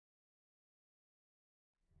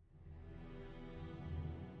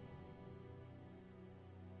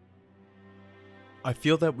I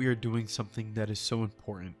feel that we are doing something that is so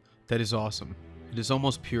important, that is awesome. It is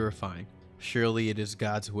almost purifying. Surely it is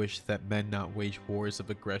God's wish that men not wage wars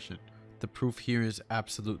of aggression. The proof here is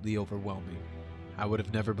absolutely overwhelming. I would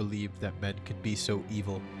have never believed that men could be so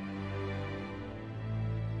evil.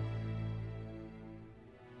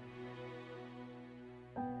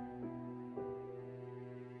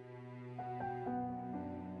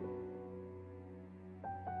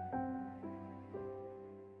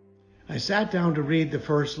 I sat down to read the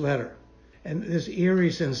first letter, and this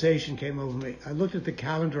eerie sensation came over me. I looked at the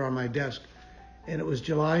calendar on my desk, and it was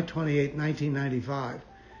July 28, 1995.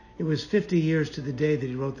 It was 50 years to the day that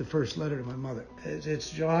he wrote the first letter to my mother.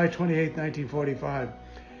 It's July 28, 1945.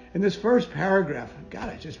 In this first paragraph, God,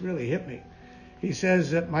 it just really hit me. He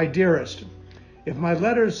says, "My dearest, if my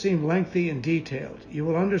letters seem lengthy and detailed, you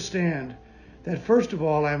will understand that first of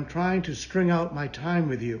all, I am trying to string out my time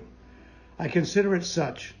with you. I consider it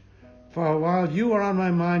such. For while you are on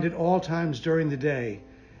my mind at all times during the day,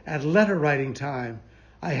 at letter writing time,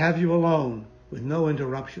 I have you alone with no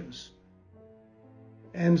interruptions."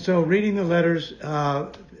 And so reading the letters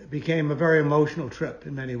became a very emotional trip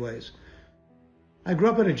in many ways. I grew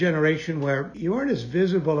up in a generation where you weren't as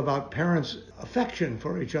visible about parents' affection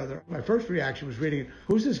for each other. My first reaction was reading,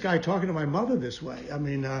 who's this guy talking to my mother this way? I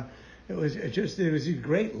mean, it was these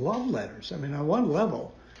great love letters. I mean, on one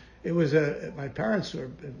level, it was my parents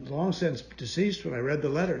were long since deceased when I read the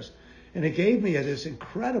letters, and it gave me this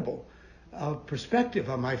incredible perspective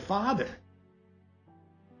on my father.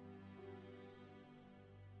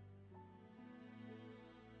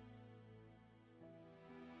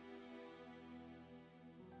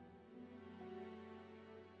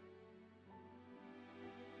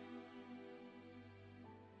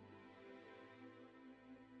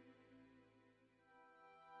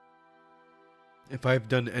 If I have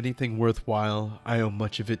done anything worthwhile, I owe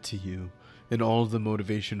much of it to you, and all of the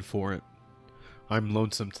motivation for it. I'm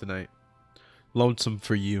lonesome tonight. Lonesome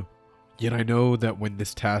for you. Yet I know that when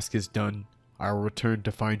this task is done, I will return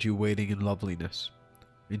to find you waiting in loveliness.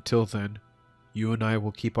 Until then, you and I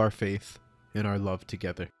will keep our faith and our love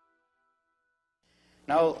together.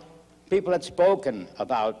 Now, people had spoken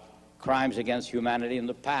about crimes against humanity in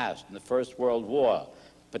the past, in the First World War,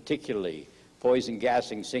 particularly poison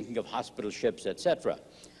gassing, sinking of hospital ships, etc.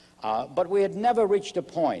 But we had never reached a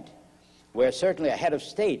point where certainly a head of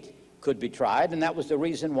state could be tried, and that was the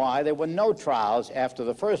reason why there were no trials after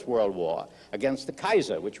the First World War against the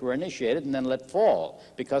Kaiser, which were initiated and then let fall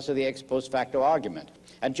because of the ex post facto argument.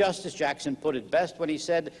 And Justice Jackson put it best when he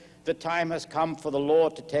said, "The time has come for the law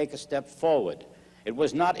to take a step forward." It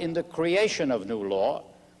was not in the creation of new law,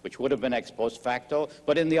 which would have been ex post facto,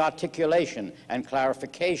 but in the articulation and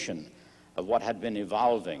clarification of what had been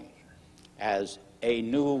evolving as a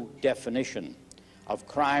new definition of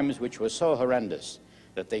crimes which were so horrendous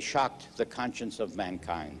that they shocked the conscience of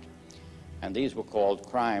mankind. And these were called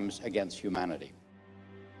crimes against humanity.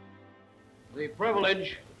 The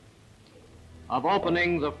privilege of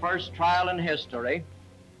opening the first trial in history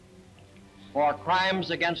for crimes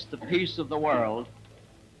against the peace of the world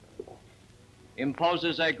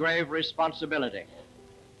imposes a grave responsibility.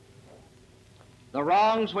 The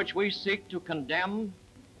wrongs which we seek to condemn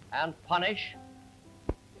and punish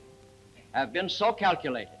have been so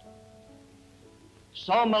calculated,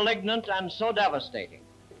 so malignant and so devastating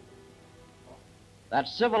that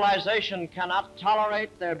civilization cannot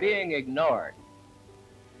tolerate their being ignored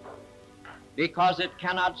because it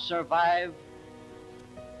cannot survive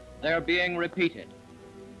their being repeated.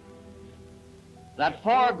 That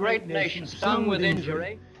four great nations stung with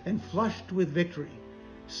injury and flushed with victory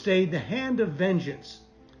stayed the hand of vengeance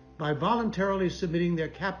by voluntarily submitting their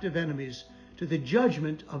captive enemies to the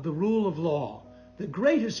judgment of the rule of law, the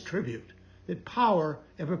greatest tribute that power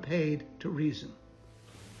ever paid to reason.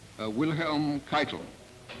 Wilhelm Keitel.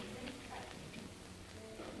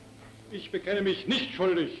 Ich bekenne mich nicht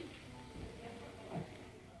schuldig.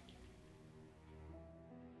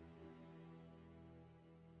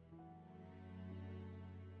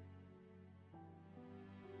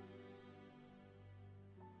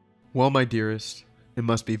 Well, my dearest, it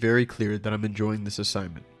must be very clear that I'm enjoying this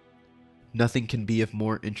assignment. Nothing can be of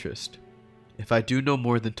more interest. If I do no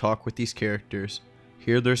more than talk with these characters,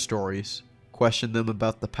 hear their stories, question them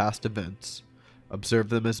about the past events, observe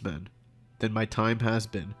them as men, then my time has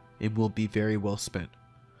been and will be very well spent.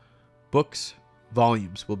 Books,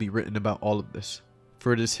 volumes will be written about all of this,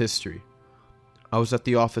 for it is history. I was at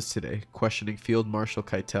the office today, questioning Field Marshal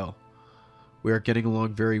Keitel. We are getting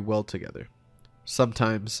along very well together.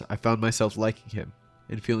 Sometimes I found myself liking him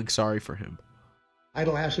and feeling sorry for him.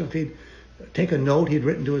 Keitel asked him if he'd take a note he'd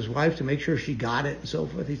written to his wife to make sure she got it and so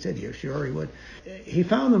forth. He said, yeah, sure he would. He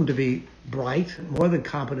found them to be bright, more than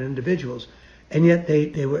competent individuals, and yet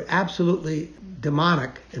they were absolutely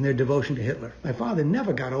demonic in their devotion to Hitler. My father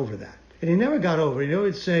never got over that. And he never got over it. He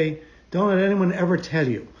would say, don't let anyone ever tell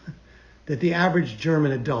you that the average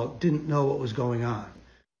German adult didn't know what was going on.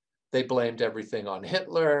 They blamed everything on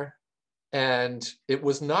Hitler, and it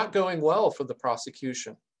was not going well for the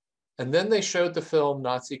prosecution. And then they showed the film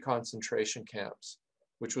Nazi Concentration Camps,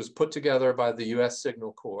 which was put together by the US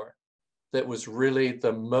Signal Corps, that was really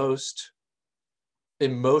the most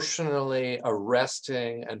emotionally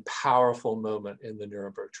arresting and powerful moment in the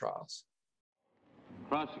Nuremberg trials.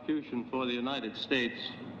 Prosecution for the United States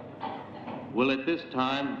will at this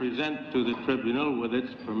time present to the tribunal, with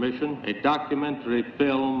its permission, a documentary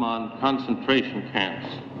film on concentration camps.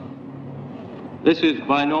 This is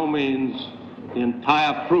by no means the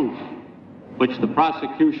entire proof which the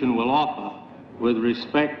prosecution will offer with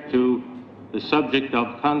respect to the subject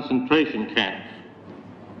of concentration camps.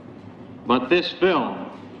 But this film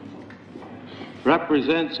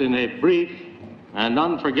represents in a brief and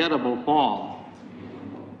unforgettable form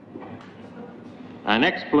an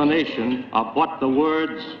explanation of what the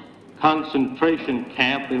words concentration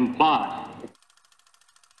camp imply.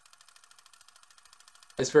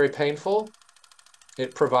 It's very painful.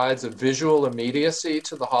 It provides a visual immediacy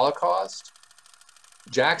to the Holocaust.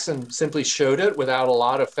 Jackson simply showed it without a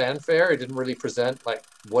lot of fanfare. He didn't really present, like,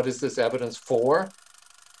 what is this evidence for?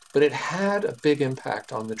 But it had a big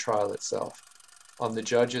impact on the trial itself, on the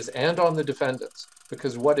judges and on the defendants,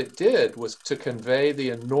 because what it did was to convey the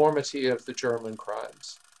enormity of the German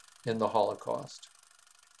crimes in the Holocaust.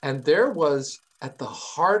 And there was, at the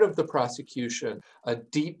heart of the prosecution, a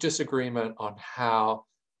deep disagreement on how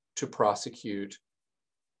to prosecute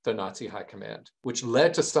the Nazi high command, which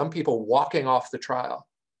led to some people walking off the trial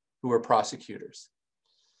who were prosecutors.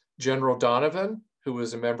 General Donovan, who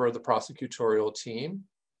was a member of the prosecutorial team,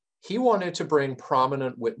 he wanted to bring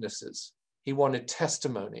prominent witnesses. He wanted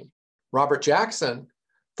testimony. Robert Jackson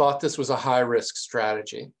thought this was a high-risk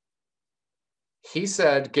strategy. He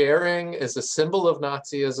said Goering is a symbol of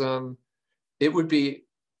Nazism. It would be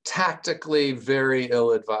tactically very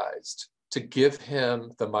ill-advised to give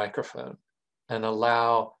him the microphone and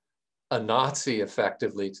allow a Nazi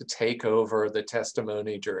effectively to take over the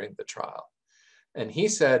testimony during the trial. And he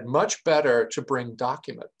said much better to bring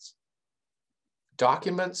documents.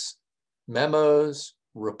 Documents, memos,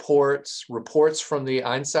 reports from the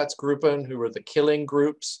Einsatzgruppen, who were the killing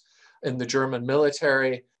groups in the German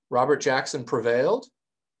military. Robert Jackson prevailed.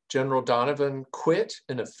 General Donovan quit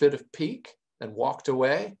in a fit of pique and walked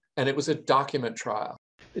away. And it was a document trial.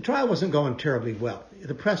 The trial wasn't going terribly well.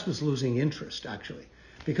 The press was losing interest, actually,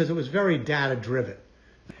 because it was very data-driven.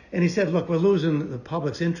 And he said, look, we're losing the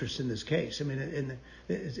public's interest in this case. I mean,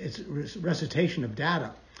 it's a recitation of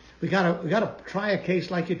data. We gotta try a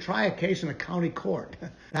case like you try a case in a county court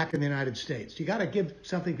back in the United States. You gotta give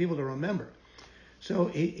something people to remember. So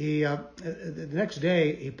the next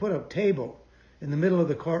day, he put a table in the middle of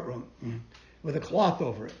the courtroom with a cloth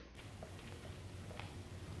over it.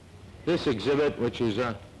 This exhibit, which is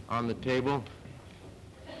on the table,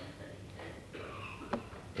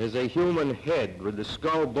 is a human head with the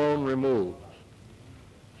skull bone removed,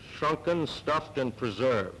 shrunken, stuffed, and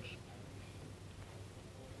preserved.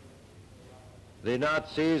 The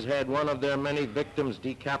Nazis had one of their many victims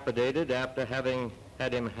decapitated after having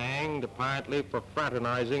had him hanged, apparently for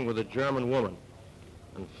fraternizing with a German woman,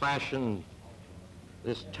 and fashioned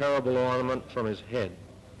this terrible ornament from his head.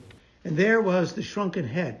 And there was the shrunken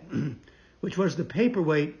head, which was the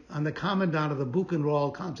paperweight on the commandant of the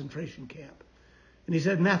Buchenwald concentration camp. And he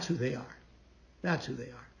said, and that's who they are. That's who they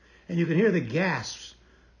are. And you can hear the gasps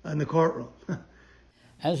in the courtroom.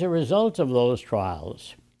 As a result of those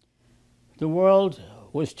trials, the world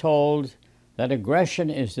was told that aggression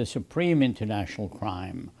is the supreme international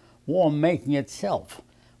crime. War making itself,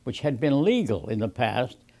 which had been legal in the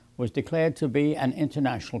past, was declared to be an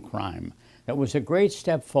international crime. That was a great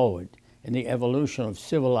step forward in the evolution of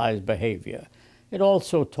civilized behavior. It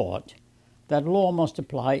also taught that law must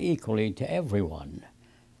apply equally to everyone.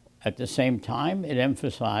 At the same time, it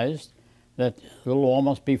emphasized that the law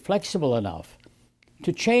must be flexible enough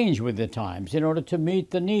to change with the times in order to meet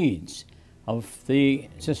the needs of the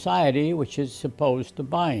society which is supposed to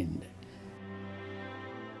bind.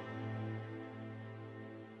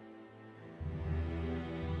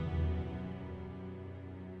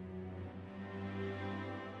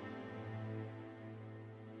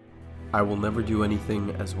 I will never do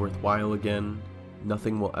anything as worthwhile again.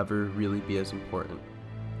 Nothing will ever really be as important.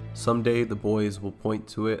 Someday the boys will point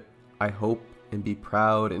to it, I hope, and be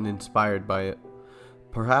proud and inspired by it.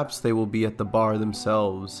 Perhaps they will be at the bar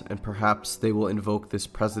themselves, and perhaps they will invoke this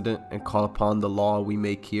precedent and call upon the law we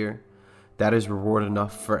make here. That is reward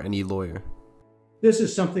enough for any lawyer. This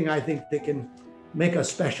is something I think that can make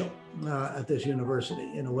us special at this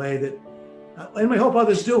university in a way that, and we hope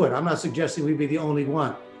others do it. I'm not suggesting we be the only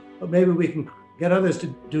one, but maybe we can get others to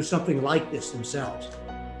do something like this themselves.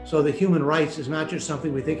 So that human rights is not just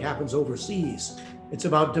something we think happens overseas. It's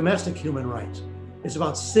about domestic human rights. It's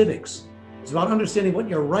about civics. It's about understanding what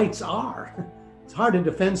your rights are. It's hard to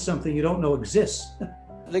defend something you don't know exists.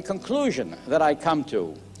 The conclusion that I come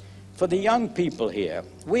to, for the young people here,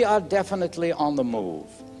 we are definitely on the move.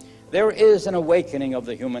 There is an awakening of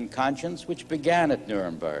the human conscience which began at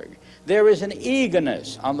Nuremberg. There is an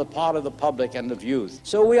eagerness on the part of the public and of youth.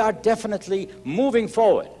 So we are definitely moving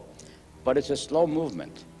forward, but it's a slow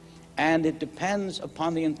movement. And it depends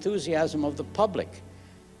upon the enthusiasm of the public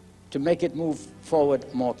to make it move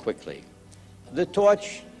forward more quickly. The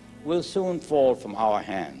torch will soon fall from our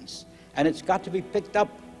hands, and it's got to be picked up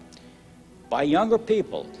by younger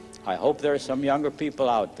people. I hope there are some younger people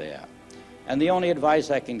out there. And the only advice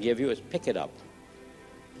I can give you is pick it up.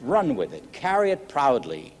 Run with it, carry it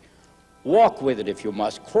proudly, walk with it if you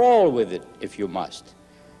must, crawl with it if you must,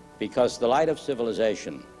 because the light of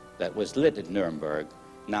civilization that was lit at Nuremberg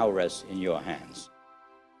now rests in your hands.